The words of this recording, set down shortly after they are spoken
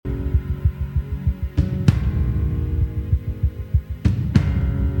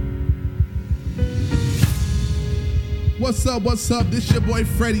What's up? This your boy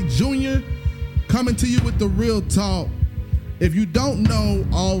Freddie Jr. coming to you with the real talk. If you don't know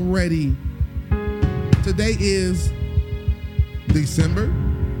already, today is December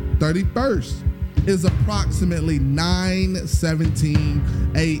 31st. It's approximately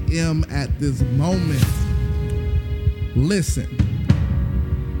 9:17 a.m. at this moment. Listen,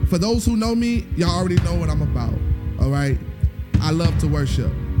 for those who know me, y'all already know what I'm about, all right? I love to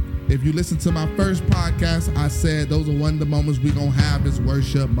worship. If you listen to my first podcast, I said those are one of the moments we're going to have is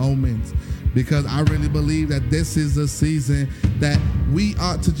worship moments, because I really believe that this is a season that we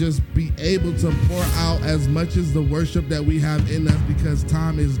ought to just be able to pour out as much as the worship that we have in us, because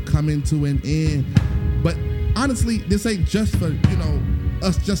time is coming to an end. But honestly, this ain't just for,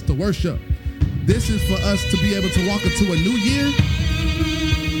 us just to worship. This is for us to be able to walk into a new year,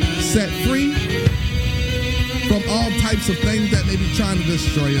 set free from all types of things that may be trying to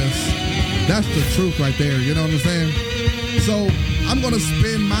destroy us. That's the truth right there, you know what I'm saying? So I'm going to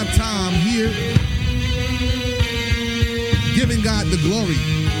spend my time here giving God the glory,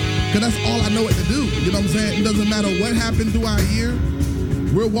 because that's all I know what to do, you know what I'm saying? It doesn't matter what happened through our year.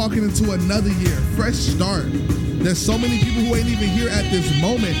 We're walking into another year, fresh start. There's so many people who ain't even here at this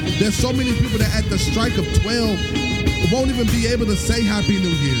moment. There's so many people that at the strike of 12 won't even be able to say Happy New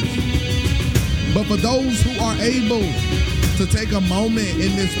Year's. But for those who are able to take a moment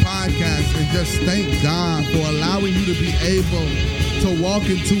in this podcast and just thank God for allowing you to be able to walk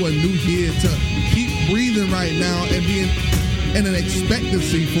into a new year, to keep breathing right now and being in an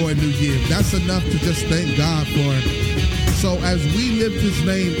expectancy for a new year, that's enough to just thank God for it. So as we lift his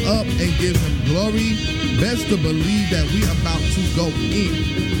name up and give him glory, best to believe that we about to go in.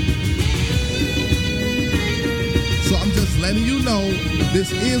 So I'm just letting you know,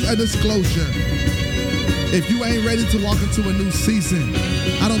 this is a disclosure. If you ain't ready to walk into a new season,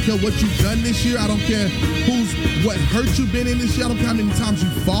 I don't care what you've done this year. I don't care what hurt you've been in this year. I don't care how many times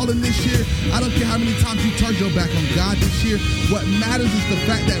you've fallen this year. I don't care how many times you turned your back on God this year. What matters is the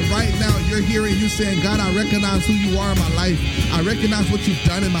fact that right now you're here and you're saying, God, I recognize who you are in my life. I recognize what you've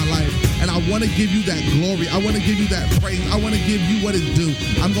done in my life. And I want to give you that glory. I want to give you that praise. I want to give you what is due.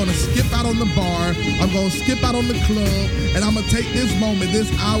 I'm going to skip out on the bar. I'm going to skip out on the club. And I'm going to take this moment,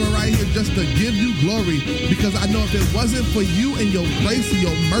 this hour right here, just to give you glory. Because I know if it wasn't for you and your grace and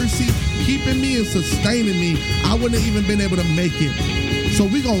your mercy keeping me and sustaining me, I wouldn't have even been able to make it. So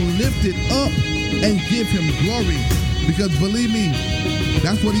we're going to lift it up and give him glory. Because believe me,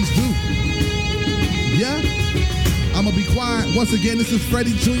 that's what he's due. Yeah? I'm going to be quiet. Once again, this is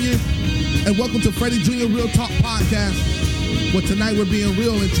Freddie Jr. And welcome to Freddie Jr. Real Talk Podcast. Well, tonight we're being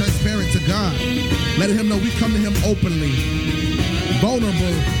real and transparent to God. Letting him know we come to him openly,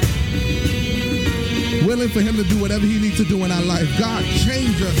 vulnerable, willing for him to do whatever he needs to do in our life. God,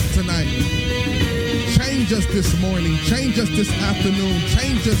 change us tonight. Change us this morning. Change us this afternoon.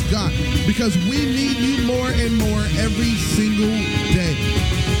 Change us, God, because we need you more and more every single day.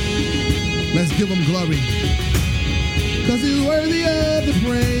 Let's give him glory, because he's worthy of the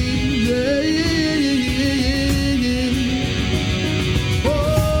praise. Yeah, yeah, yeah, yeah, yeah. Oh,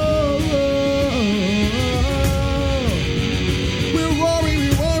 oh, oh. We're roaring,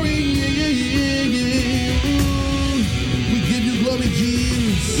 yeah, yeah, yeah, yeah. We give you glory,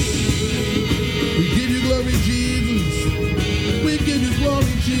 Jesus. We give you glory, Jesus. We give you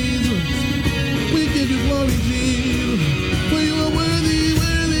glory, Jesus. We give you glory, Jesus. For you are worthy,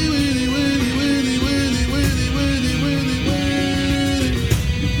 worthy, worthy, worthy, worthy, worthy, worthy, worthy, worthy, worthy.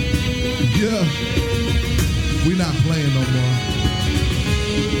 Yeah, we're not playing no more.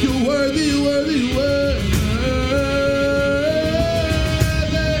 You're worthy, you're worthy, you're worthy.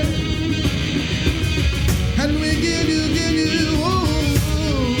 And we give you all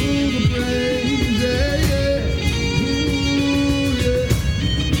the praise, yeah, yeah. Ooh, yeah.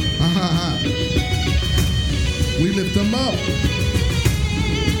 We lift them up.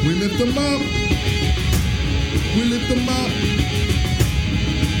 We lift them up. We lift them up.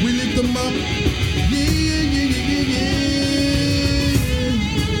 We lift them up. Yeah, yeah, yeah, yeah, yeah, yeah.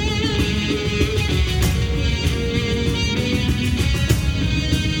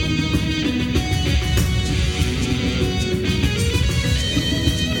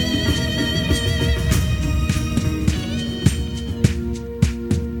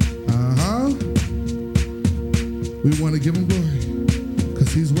 We want to give him glory,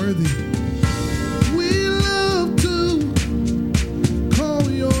 because he's worthy. We love to call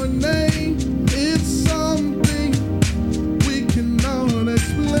your name. It's something we cannot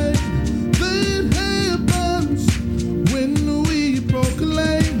explain. That happens when we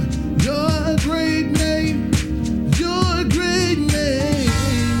proclaim your great name, your great name.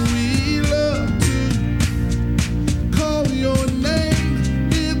 We love to call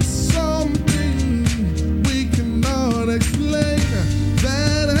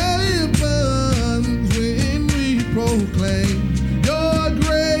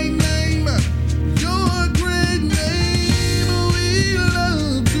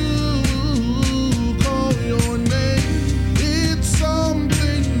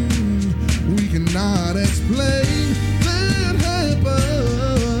proclaim that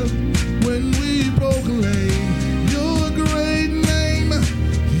happens when we proclaim your great name,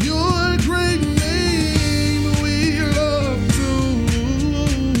 your great name. We love to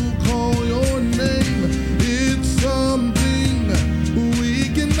call your name. It's something we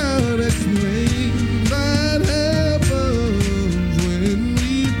cannot explain that happens when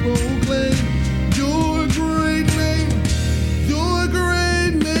we proclaim your great name, your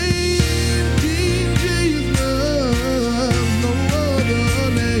great name, King Jesus, no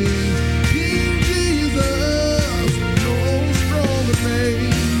other name, King Jesus, no stronger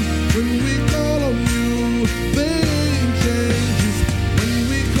name. When we call on you, things changes. When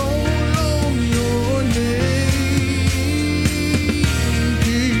we call on your name,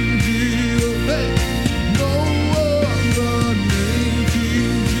 King Jesus, hey, no other name,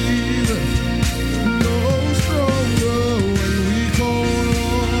 King Jesus, no stronger. When we call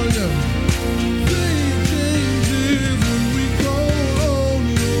on you, things changes. When we call on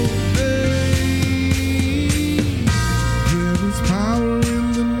your name, there is power in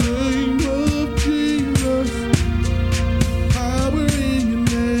the name of Jesus, power in your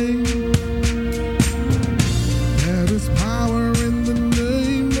name. There is power in the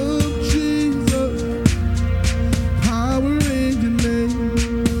name of Jesus, power in your name.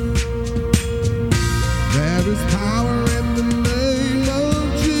 There is power in the name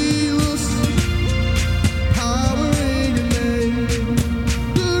of Jesus, power in your name.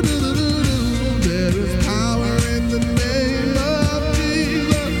 Do-do-do-do-do. There is power in the name of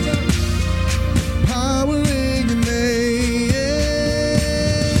Jesus, power in your name.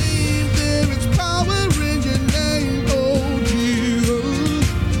 There is power in your name, oh Jesus.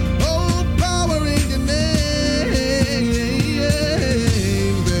 Oh, power in your name.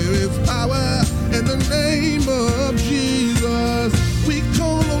 There is power in the name of Jesus. We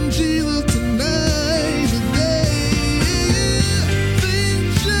call on Jesus tonight, today.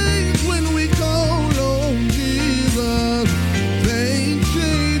 Things change when we call on Jesus. Things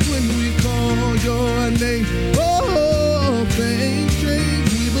change when we call your name. Oh, things change.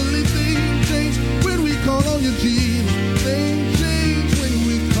 We believe things change when we call on you, Jesus. Things change when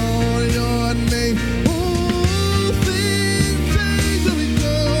we call your name. Oh, things change when we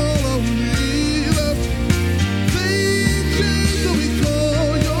call on Jesus. Things change when we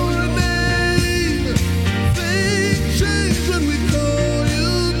call your name. Things change when we call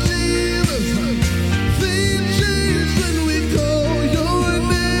you, Jesus. Things change when we call your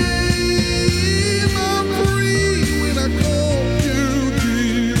name. I'm free when I call you,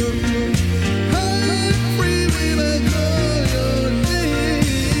 Jesus. I'm free when I call your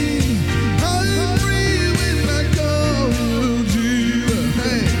name. I'm free when I call you, Jesus.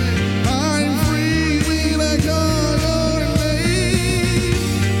 Hey, I'm free when I call your name.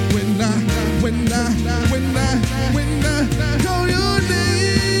 When I call your name.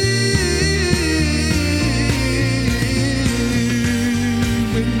 When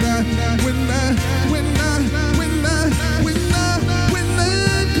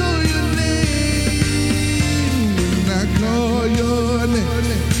I call your name. When I call your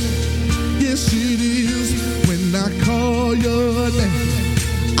name. Yes, it is when I call your name.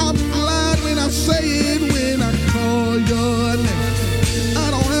 I'm glad when I say it, when I call your name.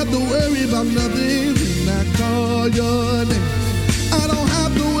 I don't have to worry about nothing when I call your name. I don't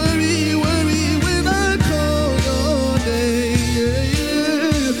have to worry when I call your name. Yeah,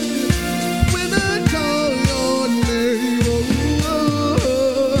 yeah. When I call your name,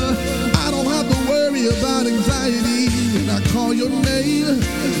 I don't have to worry about anxiety when I call your name.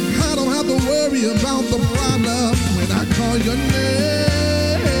 I don't have to worry about the problem when I call your name.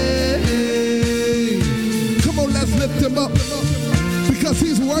 Come on, let's lift him up because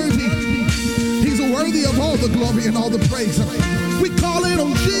he's worthy. He's worthy of all the glory and all the praise. We call it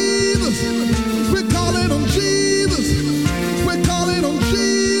on Jesus.